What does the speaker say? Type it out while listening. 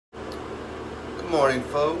morning,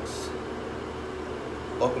 folks.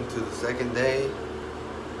 Welcome to the second day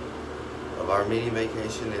of our mini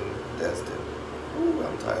vacation in Destin. Ooh,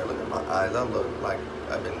 I'm tired. Look at my eyes. I look like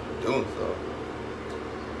I've been doing so.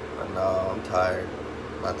 But no, I'm tired.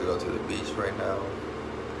 I'm about to go to the beach right now.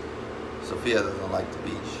 Sophia doesn't like the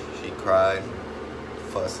beach. She cries and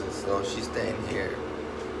fusses, so she's staying here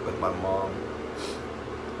with my mom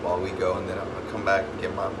while we go, and then I'm gonna come back and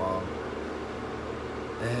get my mom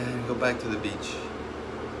and go back to the beach.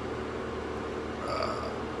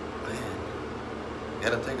 Man,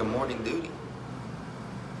 gotta take a morning duty.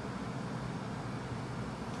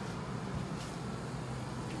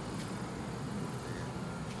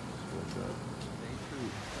 What's up?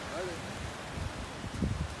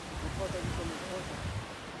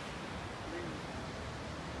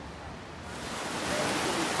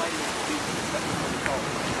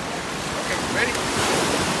 Okay, ready?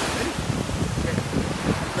 Ready? Okay.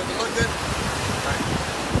 Does it look good?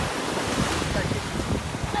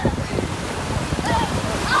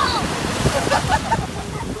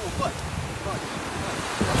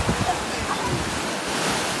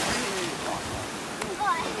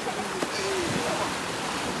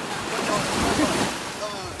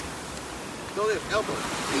 Go this, elbow.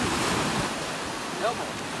 Elbow.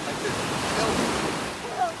 Like this. Elbow.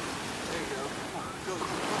 There you go. Come on. Go.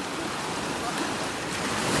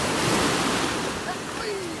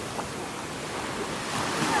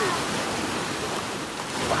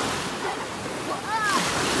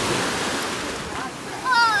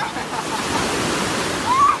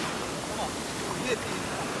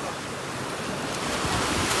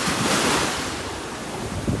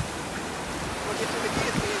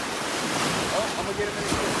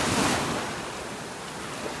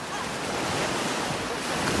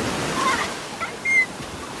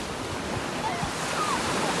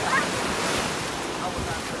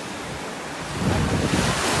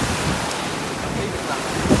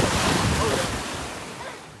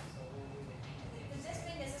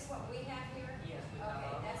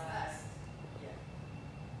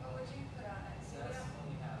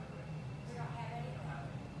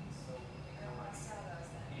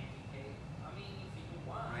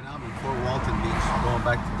 Going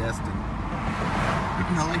back to Destin.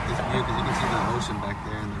 I like this view because you can see the ocean back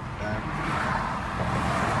there in the back.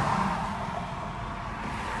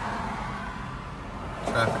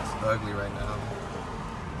 Traffic's ugly right now.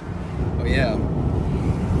 Oh yeah.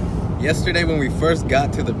 Yesterday when we first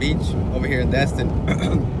got to the beach over here in Destin,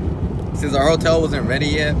 since our hotel wasn't ready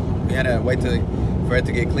yet, we had to wait for it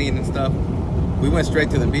to get cleaned and stuff. We went straight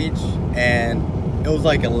to the beach, and it was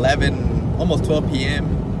like 11, almost 12 p.m.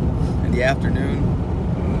 in the afternoon.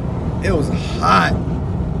 It was hot,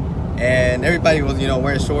 and everybody was,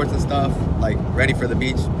 wearing shorts and stuff, like ready for the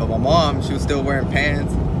beach. But my mom, she was still wearing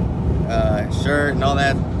pants, shirt, and all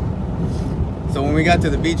that. So when we got to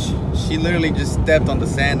the beach, she literally just stepped on the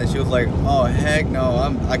sand, and she was like, "Oh heck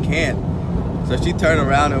no, I can't." So she turned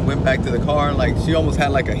around and went back to the car. Like she almost had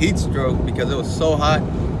like a heat stroke because it was so hot,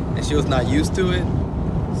 and she was not used to it.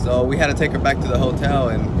 So we had to take her back to the hotel,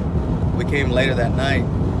 and we came later that night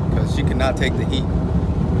because she could not take the heat.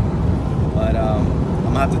 But I'm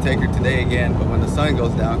gonna have to take her today again, but when the sun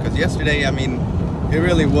goes down, because yesterday, I mean, it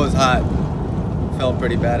really was hot. Felt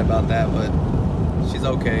pretty bad about that, but she's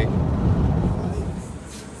okay. I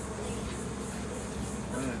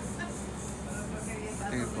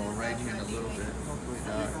think it's going right here in a little bit. Hopefully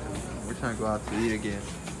not. We're trying to go out to eat again.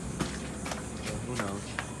 So who knows?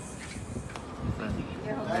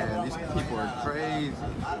 Man, these people are crazy.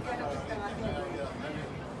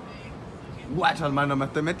 Guacho, hermano, me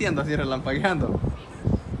estoy metiendo así relampagueando.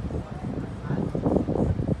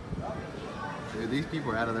 Dude, these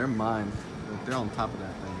people are out of their minds. They're on top of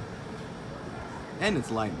that thing. And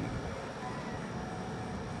it's lightning.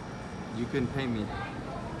 You couldn't pay me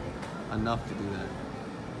enough to do that.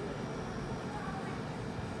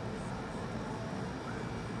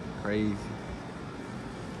 Crazy.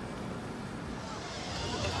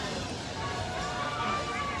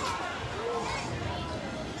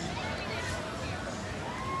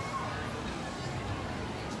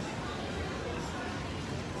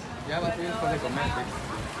 Ya va a ser después de comer.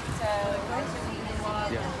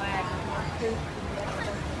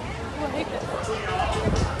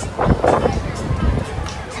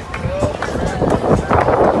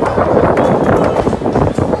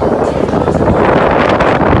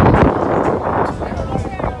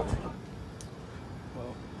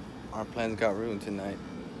 Well, our plans got ruined tonight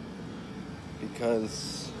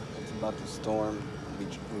because it's about to storm. We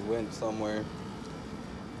went somewhere,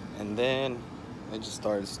 and then it just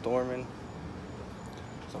started storming,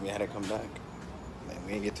 so we had to come back. Man,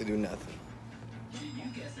 we didn't get to do nothing. Can you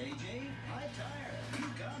guess AJ? High tire. You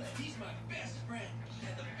got it. He's my best friend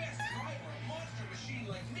and the best driver a monster machine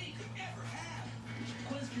like me could ever have.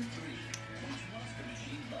 Question 3. Which monster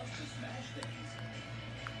machine loves to smash things?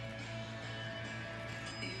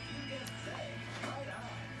 If you guess Zag, right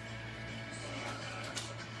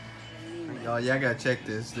on. Y'all, y'all gotta check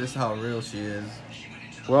this. This is how real she is.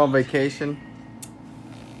 We're on vacation.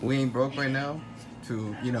 We ain't broke right now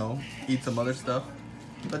to, you know, eat some other stuff.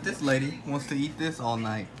 But this lady wants to eat this all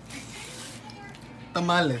night.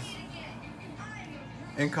 Tamales.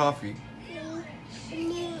 And coffee.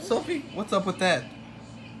 Sophie, what's up with that?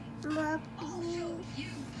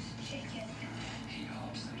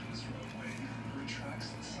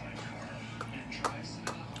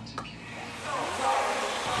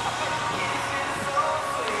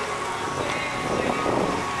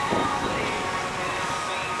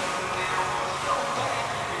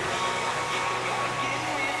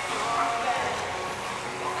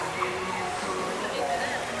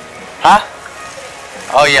 Huh?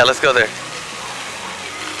 Oh yeah, let's go there.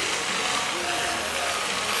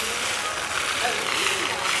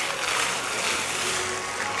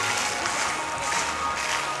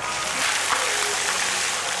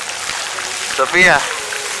 Sophia.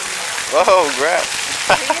 Whoa, grab.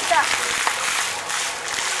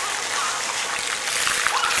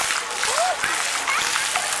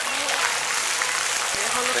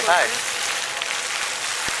 Say hi.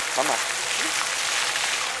 Mama.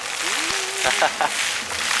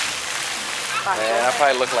 Man, I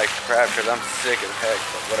probably look like crap because I'm sick as heck,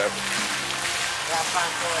 but whatever.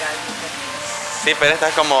 Sí, pero esta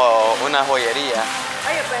es como una joyería.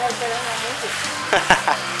 Oye, pero es una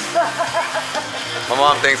música. My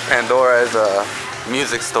mom thinks Pandora is a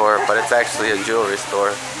music store, but it's actually a jewelry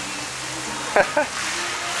store.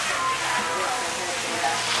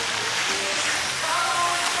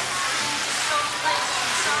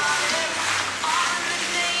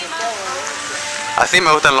 Así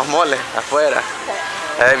me gustan los moles, afuera.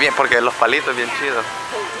 Es bien, porque los palitos bien chidos.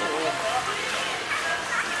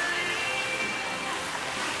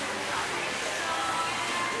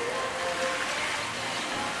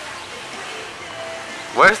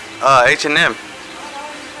 Where's H&M?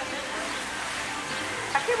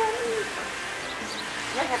 Qué bonito.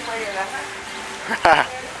 Ya se puede agarrar.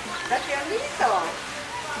 Está tiernito.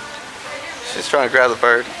 She's trying to grab the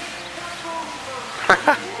bird.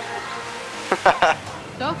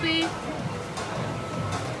 Sophie.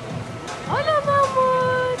 Hola,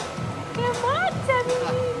 mamón. ¡Qué mocha, mi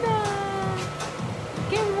linda!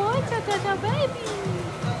 ¡Qué mocha, Tata baby!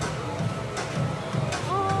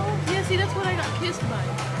 Oh, yeah, see, that's what I got kissed by.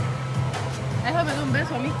 Ella me dio un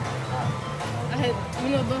beso a mí. I had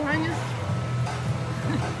unos 2 años.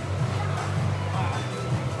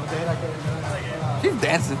 She's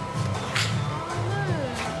dancing.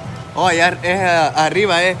 Oh, allá es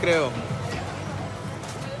arriba creo.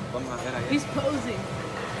 Vamos a ver allá. He's posing.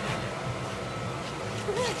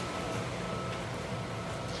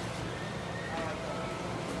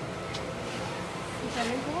 Y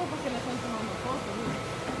también como porque le están tomando fotos.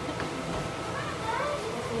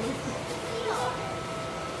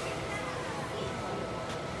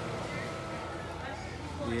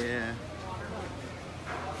 Yeah.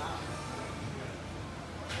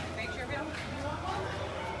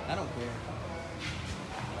 I don't care.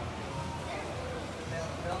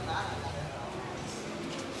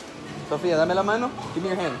 Sofía, dame la mano. Give me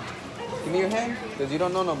your hand. Give me your hand, because you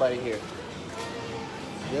don't know nobody here.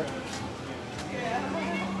 Yep.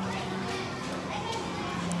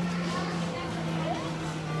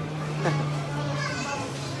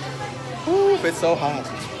 Ooh, it's so hot.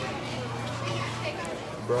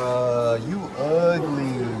 Bruh, you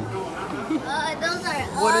ugly. Those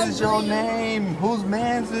are What is your name? Whose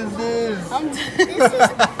man's is this?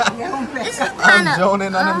 This is I'm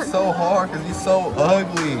joning on him so hard because he's so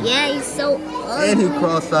ugly. Yeah, he's so ugly. And he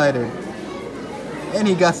cross-sided. And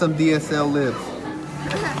he got some DSL lips.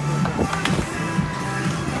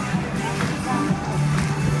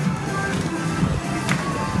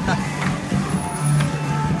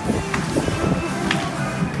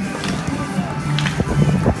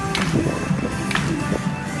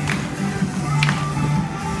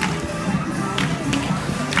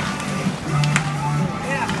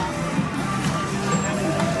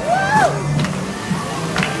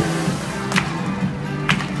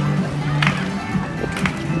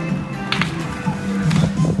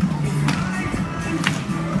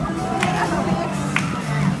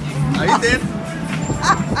 Are you dead?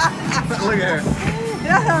 Look at her.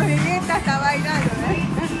 La amiguita está bailando, ¿eh?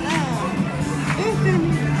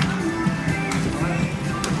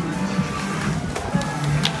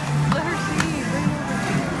 Let her see. Bring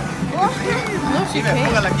she Aquí ve, came.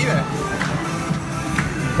 póngala aquí, ve.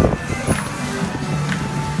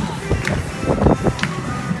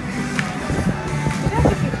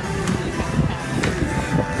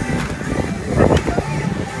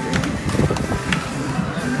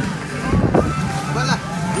 Póngala.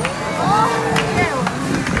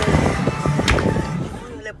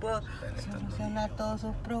 No le puedo solucionar todos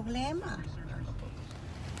sus problemas.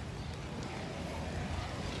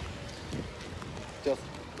 Just,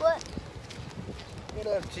 What? what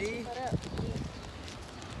up, G?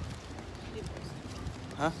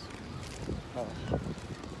 Huh? Oh.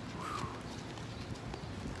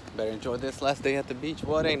 Better enjoy this last day at the beach.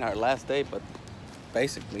 Well, it ain't our last day, but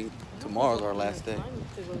basically tomorrow's our last day.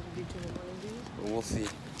 To go to the beach in the morning, do you? But we'll see.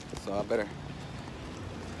 So I better.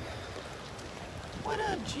 What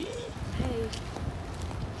up, G? Hey.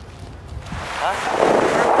 Huh?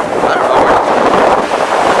 I don't know.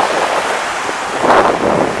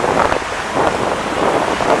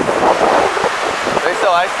 They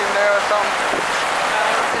sell ice cream there or something?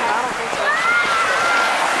 I don't think so.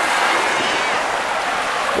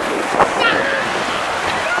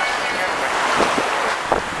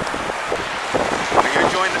 Are you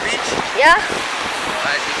enjoying the beach? Yeah.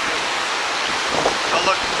 Alright, me too. Don't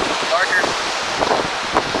look darker.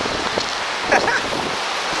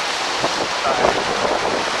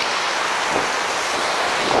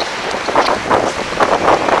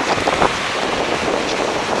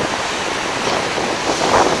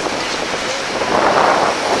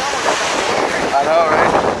 I know,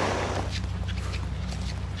 right?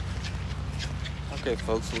 Okay,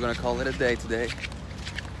 folks, we're gonna call it a day today. It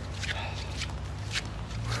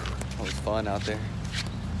was fun out there.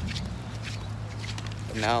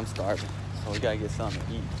 But now I'm starving, so we gotta get something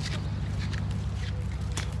to eat.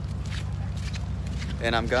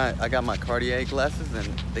 And I got my Cartier glasses and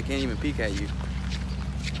they can't even peek at you.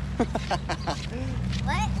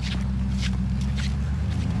 What?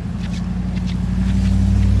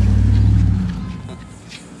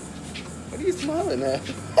 What are you smiling at?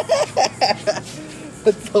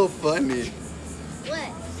 That's so funny.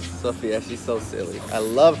 What? Sophia, she's so silly. I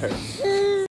love her.